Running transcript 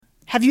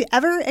Have you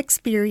ever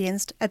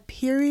experienced a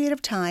period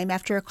of time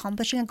after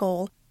accomplishing a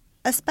goal,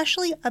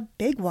 especially a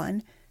big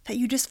one, that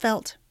you just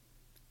felt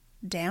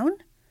down?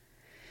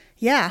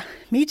 Yeah,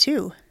 me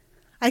too.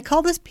 I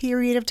call this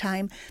period of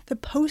time the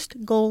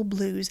post-goal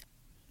blues,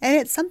 and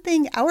it's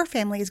something our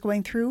family is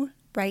going through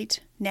right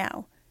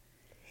now.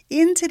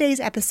 In today's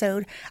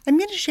episode, I'm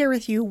going to share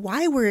with you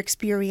why we're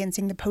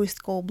experiencing the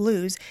post-goal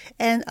blues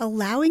and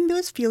allowing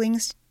those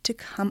feelings to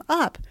come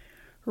up,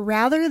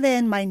 rather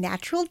than my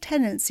natural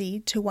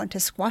tendency to want to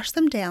squash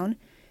them down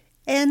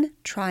and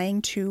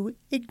trying to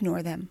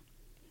ignore them.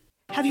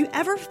 Have you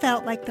ever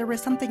felt like there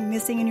was something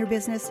missing in your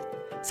business?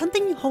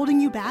 Something holding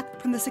you back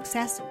from the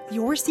success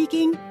you're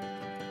seeking?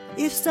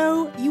 If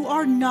so, you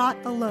are not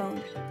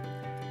alone.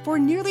 For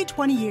nearly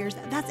 20 years,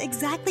 that's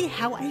exactly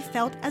how I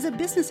felt as a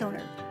business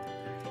owner.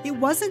 It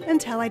wasn't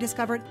until I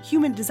discovered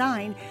human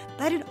design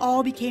that it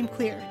all became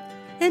clear.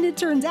 And it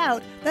turns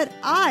out that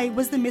I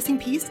was the missing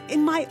piece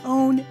in my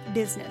own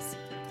business.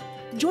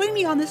 Join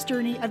me on this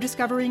journey of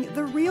discovering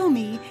the real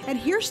me and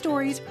hear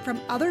stories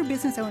from other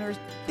business owners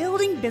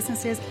building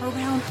businesses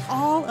around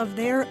all of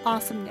their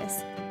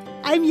awesomeness.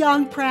 I'm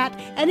Yang Pratt,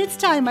 and it's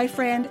time, my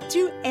friend,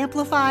 to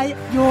amplify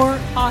your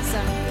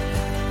awesome.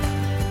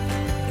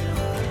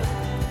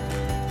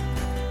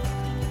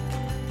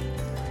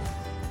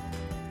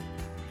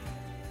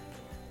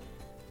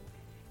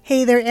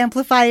 Hey there,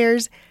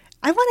 amplifiers.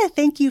 I want to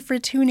thank you for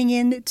tuning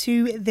in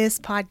to this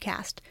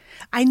podcast.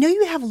 I know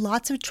you have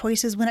lots of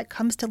choices when it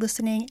comes to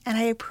listening, and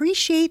I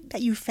appreciate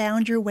that you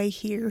found your way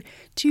here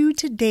to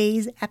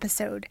today's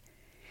episode.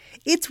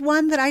 It's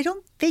one that I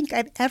don't think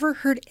I've ever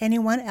heard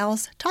anyone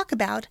else talk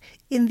about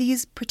in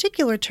these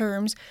particular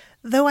terms,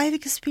 though I've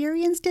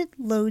experienced it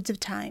loads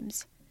of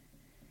times.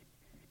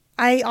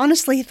 I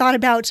honestly thought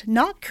about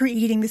not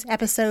creating this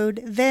episode,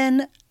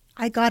 then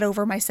I got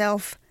over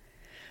myself.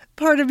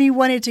 Part of me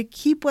wanted to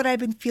keep what I've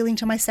been feeling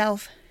to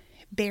myself,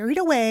 buried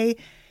away,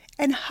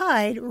 and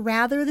hide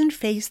rather than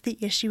face the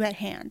issue at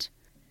hand.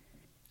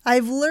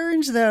 I've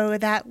learned, though,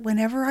 that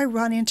whenever I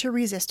run into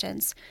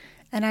resistance,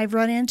 and I've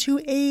run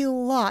into a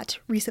lot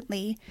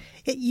recently,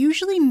 it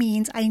usually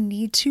means I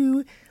need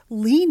to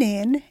lean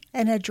in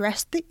and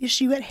address the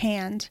issue at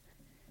hand,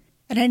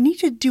 and I need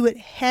to do it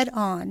head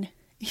on,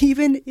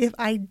 even if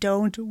I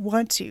don't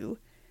want to.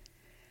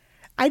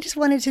 I just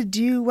wanted to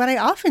do what I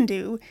often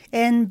do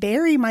and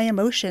bury my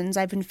emotions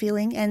I've been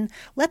feeling and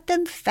let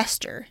them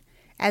fester,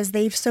 as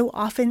they've so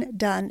often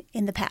done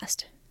in the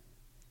past.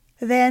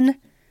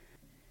 Then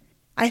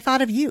I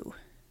thought of you,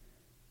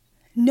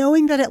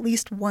 knowing that at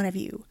least one of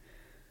you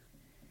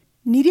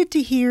needed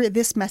to hear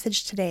this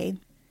message today.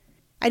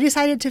 I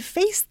decided to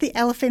face the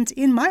elephant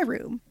in my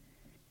room,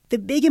 the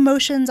big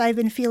emotions I've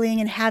been feeling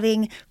and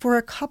having for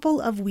a couple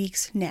of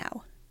weeks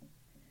now.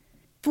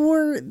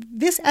 For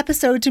this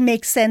episode to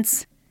make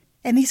sense,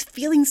 and these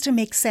feelings to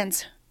make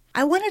sense,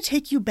 I want to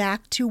take you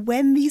back to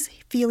when these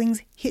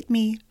feelings hit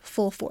me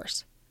full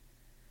force.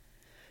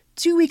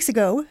 2 weeks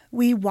ago,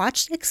 we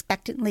watched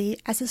expectantly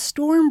as a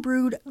storm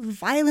brewed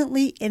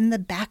violently in the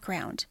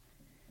background.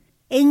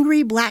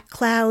 Angry black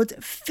clouds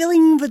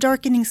filling the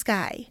darkening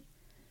sky.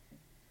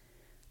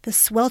 The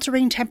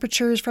sweltering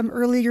temperatures from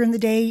earlier in the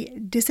day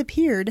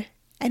disappeared,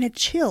 and a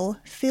chill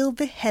filled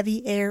the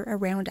heavy air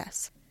around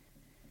us.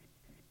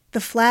 The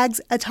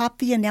flags atop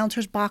the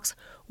announcer's box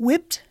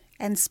whipped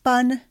and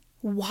spun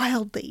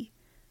wildly.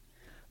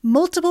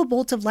 Multiple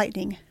bolts of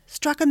lightning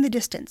struck in the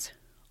distance,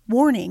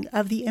 warning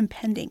of the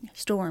impending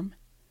storm.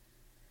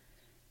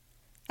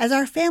 As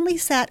our family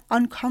sat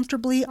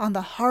uncomfortably on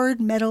the hard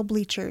metal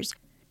bleachers,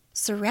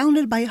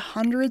 surrounded by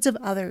hundreds of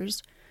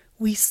others,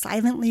 we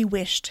silently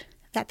wished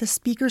that the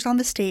speakers on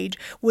the stage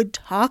would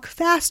talk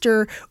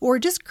faster or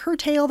just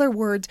curtail their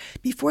words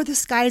before the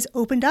skies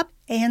opened up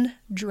and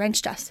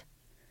drenched us.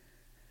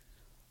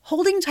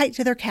 Holding tight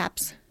to their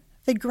caps,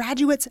 the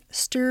graduates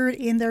stirred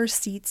in their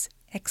seats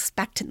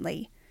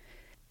expectantly.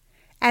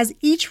 As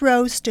each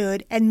row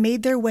stood and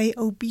made their way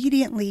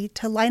obediently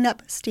to line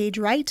up stage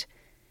right,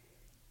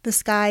 the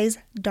skies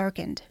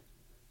darkened.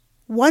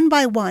 One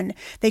by one,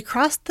 they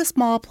crossed the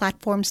small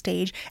platform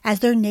stage as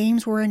their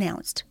names were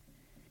announced.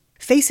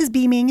 Faces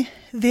beaming,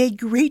 they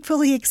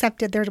gratefully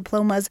accepted their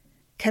diplomas,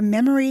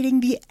 commemorating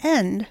the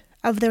end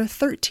of their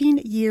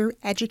 13-year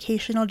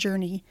educational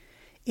journey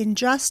in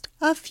just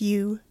a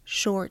few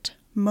short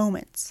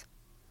moments.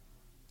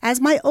 As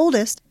my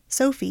oldest,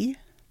 Sophie,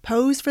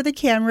 posed for the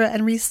camera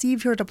and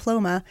received her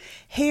diploma,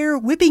 hair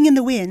whipping in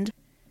the wind,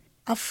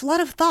 a flood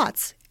of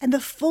thoughts and the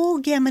full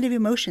gamut of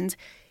emotions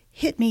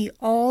hit me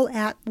all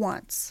at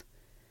once.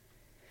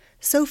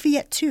 Sophie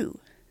at 2,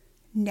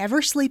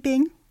 never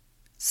sleeping,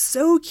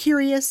 so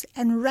curious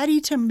and ready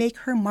to make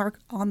her mark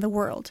on the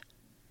world.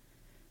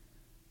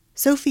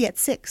 Sophie at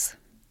 6,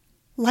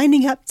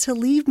 lining up to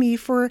leave me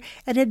for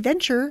an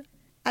adventure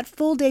at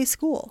full-day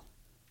school.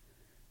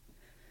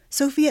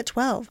 Sophie at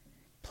 12,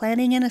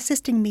 planning and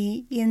assisting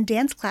me in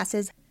dance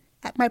classes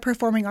at my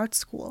performing arts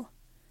school.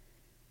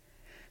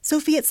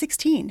 Sophie at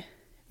 16,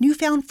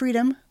 newfound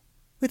freedom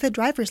with a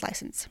driver's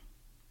license.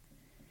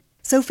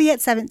 Sophie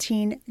at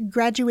 17,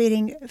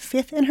 graduating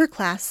 5th in her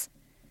class,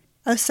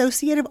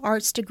 Associate of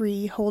Arts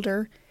degree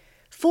holder,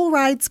 full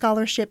ride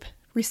scholarship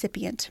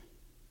recipient.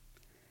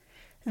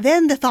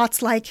 Then the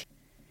thoughts like,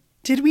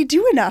 did we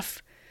do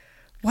enough?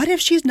 What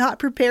if she's not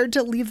prepared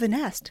to leave the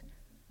nest?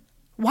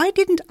 Why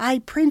didn't I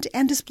print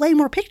and display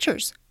more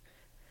pictures?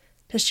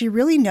 Does she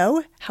really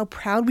know how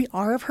proud we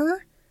are of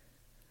her?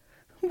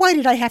 Why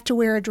did I have to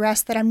wear a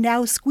dress that I'm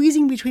now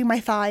squeezing between my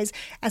thighs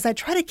as I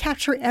try to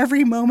capture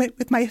every moment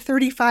with my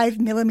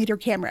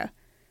 35mm camera?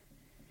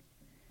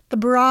 The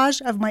barrage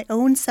of my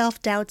own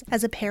self-doubts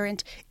as a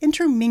parent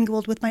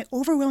intermingled with my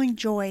overwhelming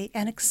joy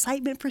and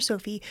excitement for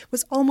Sophie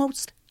was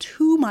almost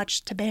too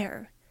much to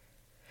bear.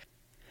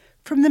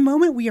 From the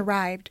moment we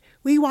arrived,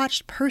 we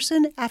watched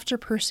person after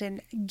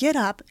person get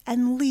up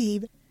and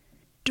leave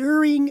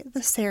during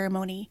the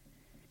ceremony,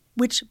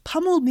 which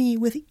pummeled me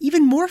with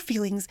even more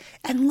feelings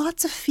and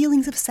lots of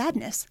feelings of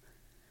sadness.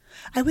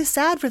 I was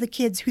sad for the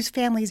kids whose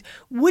families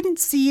wouldn't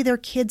see their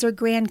kids or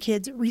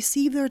grandkids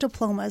receive their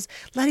diplomas,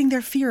 letting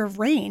their fear of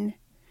rain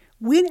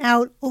win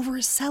out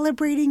over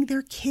celebrating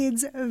their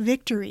kids'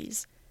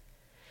 victories.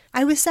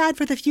 I was sad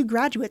for the few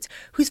graduates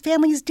whose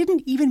families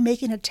didn't even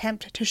make an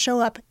attempt to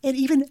show up and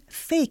even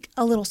fake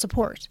a little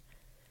support.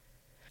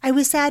 I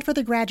was sad for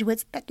the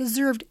graduates that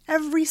deserved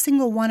every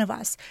single one of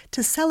us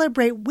to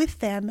celebrate with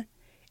them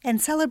and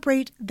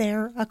celebrate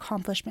their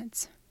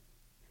accomplishments.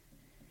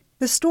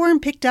 The storm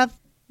picked up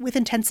with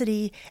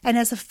intensity, and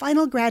as the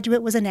final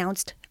graduate was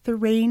announced, the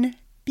rain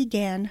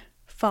began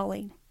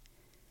falling.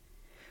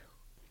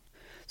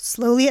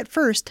 Slowly at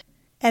first,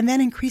 and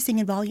then increasing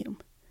in volume.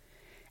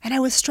 And I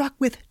was struck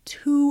with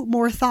 2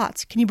 more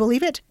thoughts. Can you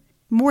believe it?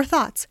 More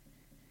thoughts.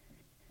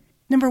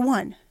 Number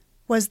 1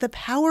 was the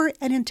power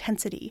and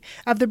intensity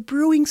of the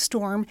brewing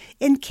storm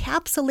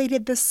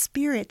encapsulated the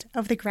spirit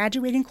of the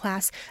graduating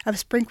class of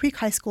Spring Creek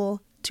High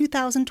School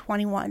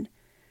 2021.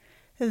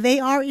 They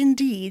are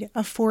indeed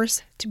a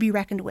force to be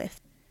reckoned with.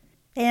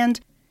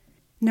 And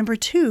number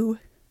 2,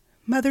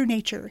 Mother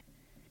Nature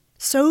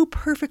so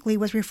perfectly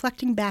was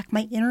reflecting back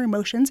my inner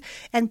emotions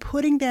and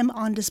putting them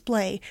on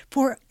display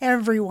for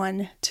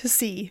everyone to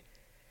see.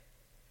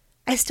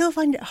 I still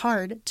find it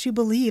hard to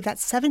believe that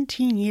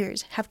 17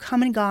 years have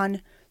come and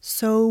gone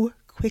so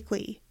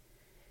quickly.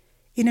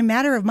 In a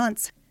matter of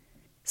months,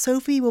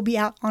 Sophie will be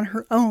out on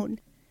her own,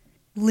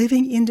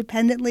 living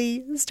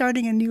independently,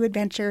 starting a new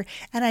adventure,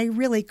 and I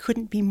really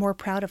couldn't be more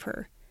proud of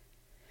her.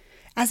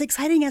 As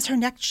exciting as her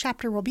next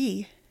chapter will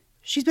be,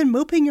 she's been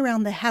moping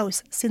around the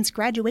house since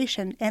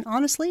graduation, and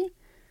honestly,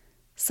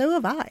 so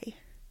have I.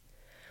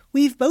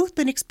 We've both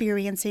been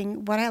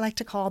experiencing what I like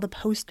to call the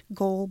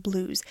post-goal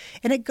blues,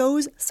 and it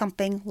goes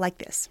something like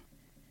this.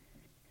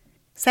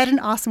 Set an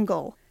awesome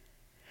goal.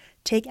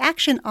 Take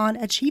action on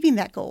achieving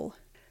that goal,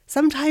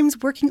 sometimes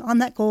working on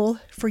that goal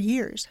for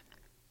years.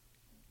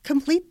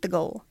 Complete the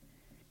goal.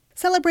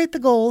 Celebrate the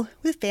goal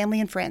with family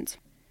and friends.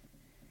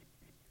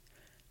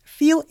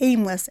 Feel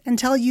aimless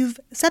until you've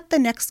set the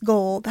next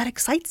goal that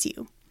excites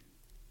you.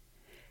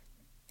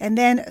 And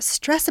then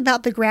stress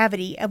about the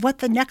gravity of what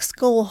the next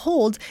goal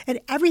holds and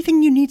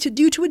everything you need to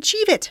do to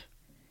achieve it.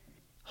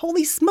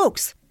 Holy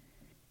smokes!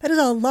 That is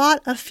a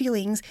lot of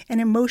feelings and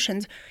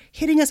emotions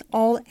hitting us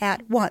all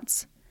at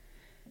once.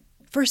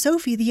 For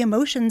Sophie, the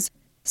emotions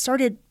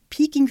started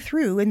peeking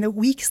through in the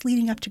weeks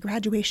leading up to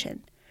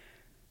graduation.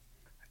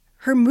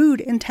 Her mood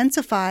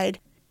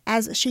intensified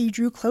as she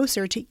drew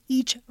closer to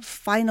each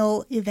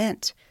final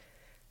event.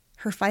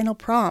 Her final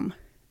prom,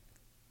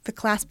 the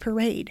class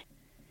parade,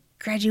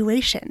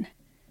 graduation.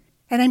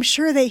 And I'm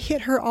sure they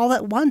hit her all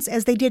at once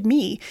as they did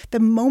me the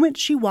moment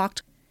she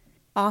walked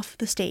off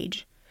the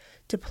stage,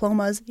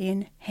 diplomas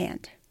in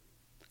hand.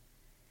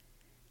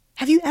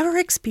 Have you ever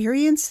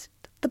experienced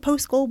the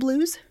post-goal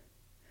blues?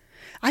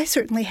 I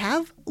certainly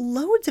have,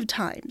 loads of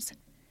times.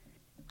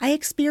 I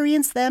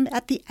experience them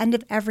at the end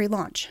of every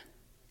launch,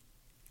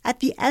 at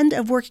the end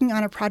of working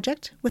on a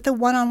project with a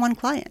one-on-one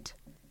client,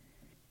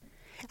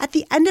 at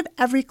the end of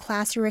every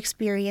class or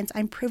experience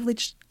I'm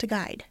privileged to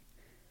guide.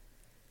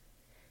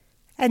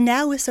 And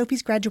now with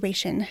Sophie's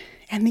graduation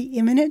and the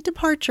imminent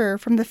departure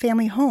from the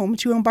family home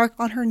to embark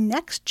on her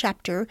next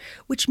chapter,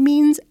 which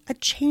means a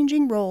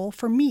changing role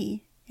for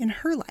me in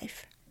her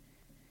life.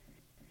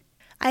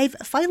 I've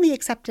finally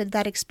accepted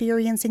that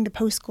experiencing the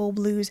post-goal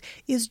blues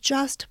is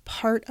just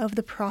part of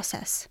the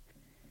process.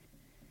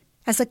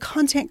 As a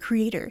content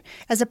creator,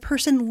 as a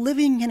person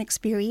living an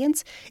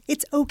experience,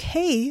 it's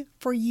okay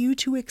for you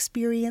to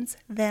experience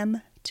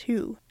them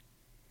too.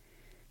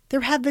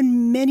 There have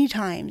been many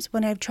times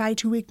when I've tried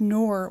to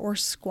ignore or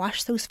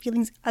squash those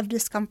feelings of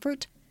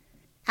discomfort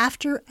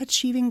after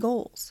achieving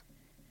goals.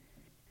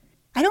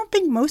 I don't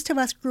think most of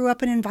us grew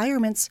up in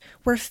environments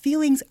where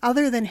feelings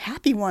other than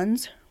happy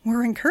ones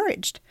were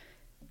encouraged.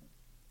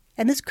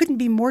 And this couldn't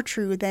be more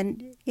true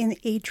than in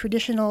a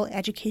traditional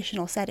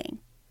educational setting.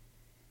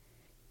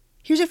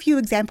 Here's a few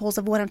examples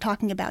of what I'm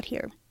talking about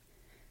here.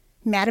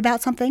 Mad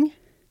about something?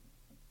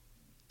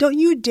 Don't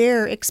you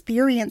dare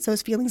experience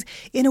those feelings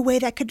in a way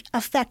that could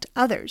affect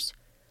others.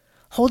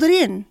 Hold it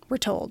in, we're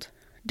told.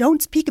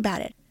 Don't speak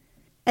about it.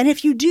 And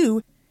if you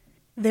do,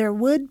 there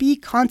would be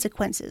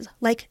consequences,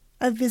 like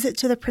a visit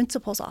to the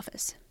principal's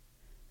office.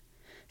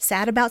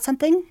 Sad about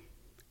something?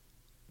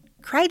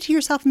 Cry to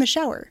yourself in the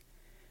shower.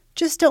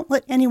 Just don't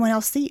let anyone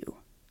else see you.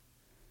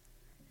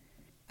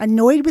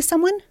 Annoyed with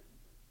someone?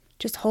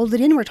 Just hold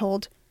it in, we're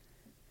told.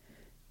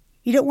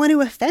 You don't want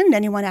to offend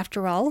anyone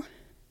after all.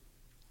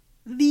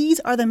 These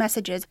are the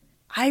messages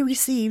I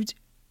received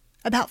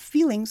about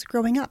feelings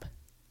growing up.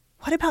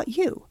 What about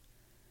you?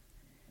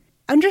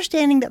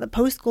 Understanding that the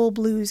post-goal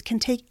blues can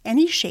take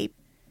any shape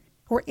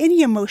or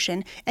any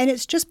emotion, and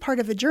it's just part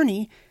of the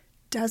journey,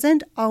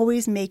 doesn't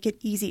always make it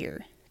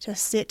easier to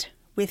sit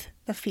with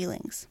the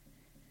feelings.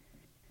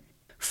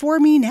 For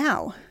me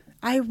now,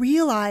 I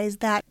realize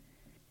that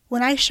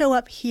when I show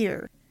up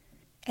here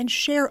and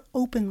share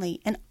openly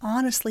and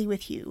honestly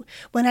with you,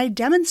 when I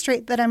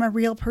demonstrate that I'm a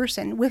real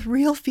person with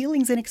real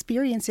feelings and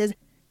experiences,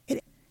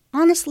 it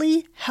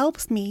honestly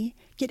helps me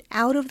get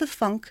out of the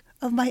funk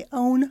of my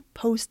own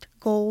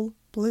post-goal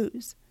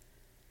blues.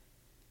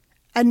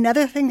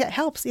 Another thing that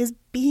helps is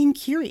being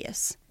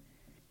curious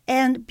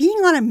and being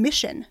on a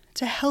mission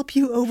to help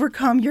you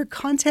overcome your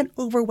content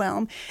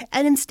overwhelm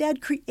and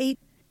instead create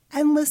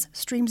endless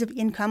streams of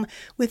income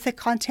with the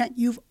content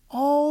you've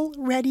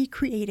already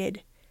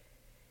created.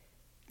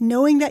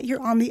 Knowing that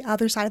you're on the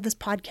other side of this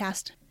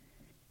podcast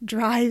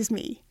drives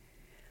me.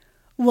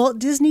 Walt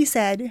Disney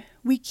said,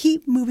 "We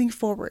keep moving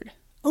forward,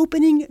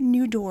 opening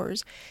new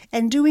doors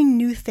and doing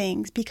new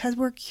things because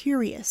we're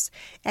curious,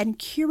 and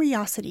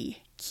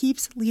curiosity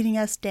keeps leading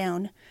us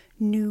down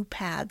new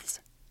paths."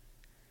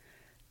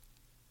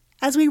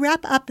 As we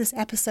wrap up this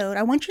episode,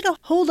 I want you to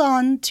hold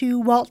on to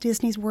Walt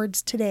Disney's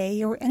words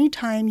today or any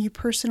time you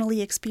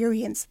personally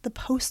experience the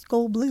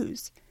post-goal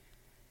blues.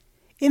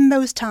 In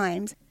those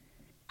times,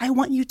 I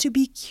want you to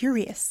be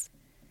curious.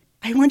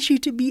 I want you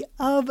to be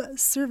of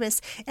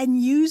service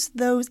and use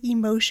those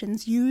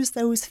emotions, use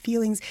those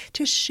feelings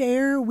to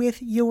share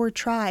with your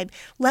tribe.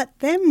 Let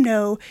them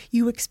know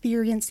you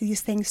experience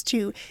these things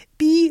too.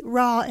 Be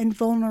raw and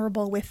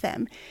vulnerable with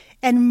them.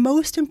 And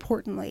most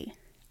importantly,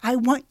 I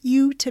want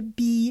you to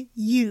be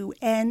you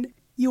and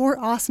your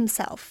awesome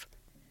self.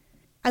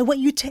 I want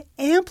you to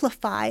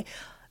amplify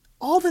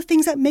all the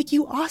things that make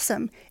you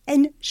awesome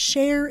and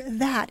share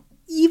that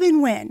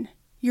even when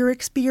you're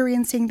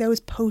experiencing those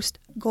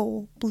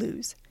post-goal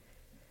blues.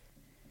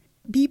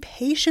 Be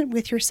patient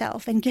with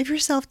yourself and give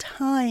yourself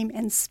time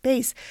and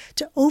space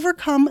to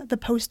overcome the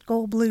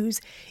post-goal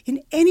blues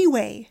in any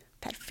way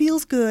that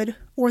feels good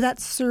or that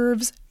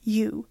serves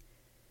you.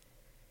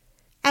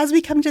 As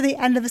we come to the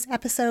end of this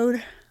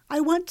episode,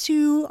 I want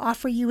to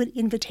offer you an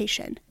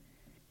invitation.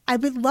 I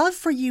would love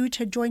for you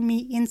to join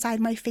me inside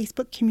my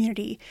Facebook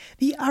community,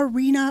 the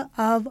Arena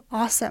of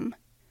Awesome.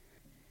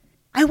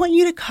 I want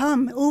you to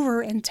come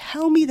over and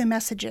tell me the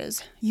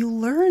messages you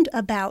learned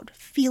about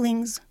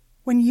feelings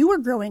when you were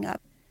growing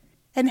up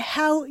and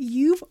how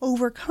you've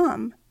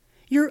overcome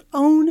your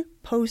own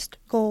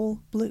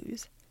post-goal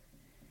blues.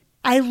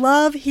 I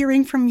love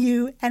hearing from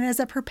you, and as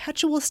a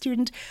perpetual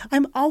student,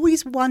 I'm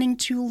always wanting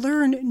to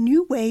learn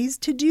new ways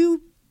to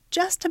do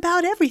just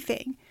about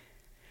everything.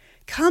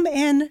 Come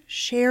and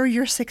share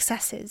your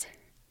successes.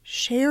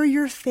 Share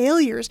your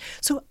failures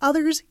so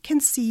others can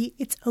see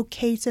it's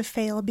okay to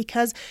fail,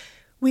 because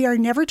we are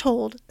never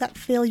told that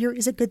failure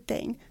is a good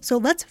thing. So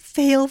let's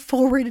fail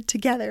forward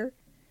together.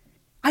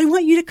 I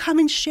want you to come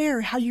and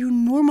share how you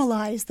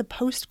normalize the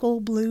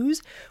post-goal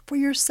blues for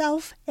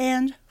yourself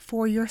and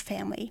for your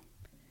family.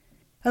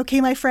 Okay,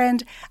 my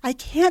friend, I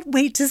can't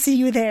wait to see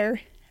you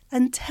there.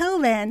 Until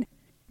then,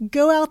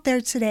 go out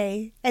there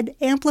today and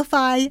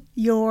amplify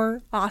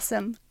your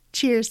awesome.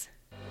 Cheers.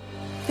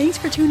 Thanks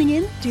for tuning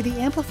in to the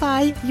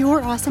Amplify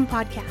Your Awesome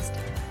podcast.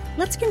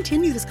 Let's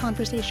continue this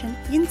conversation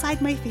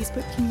inside my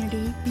Facebook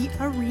community, the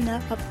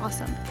Arena of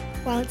Awesome,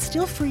 while it's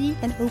still free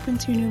and open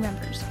to new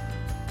members.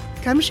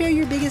 Come share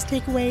your biggest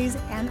takeaways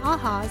and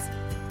ahas.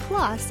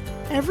 Plus,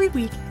 every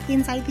week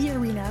inside the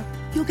Arena,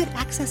 you'll get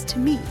access to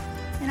me,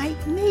 and I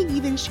may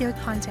even share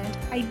content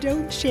I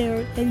don't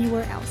share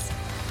anywhere else.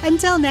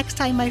 Until next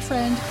time, my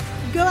friend,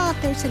 go out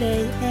there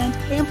today and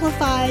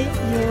amplify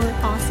your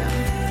awesome.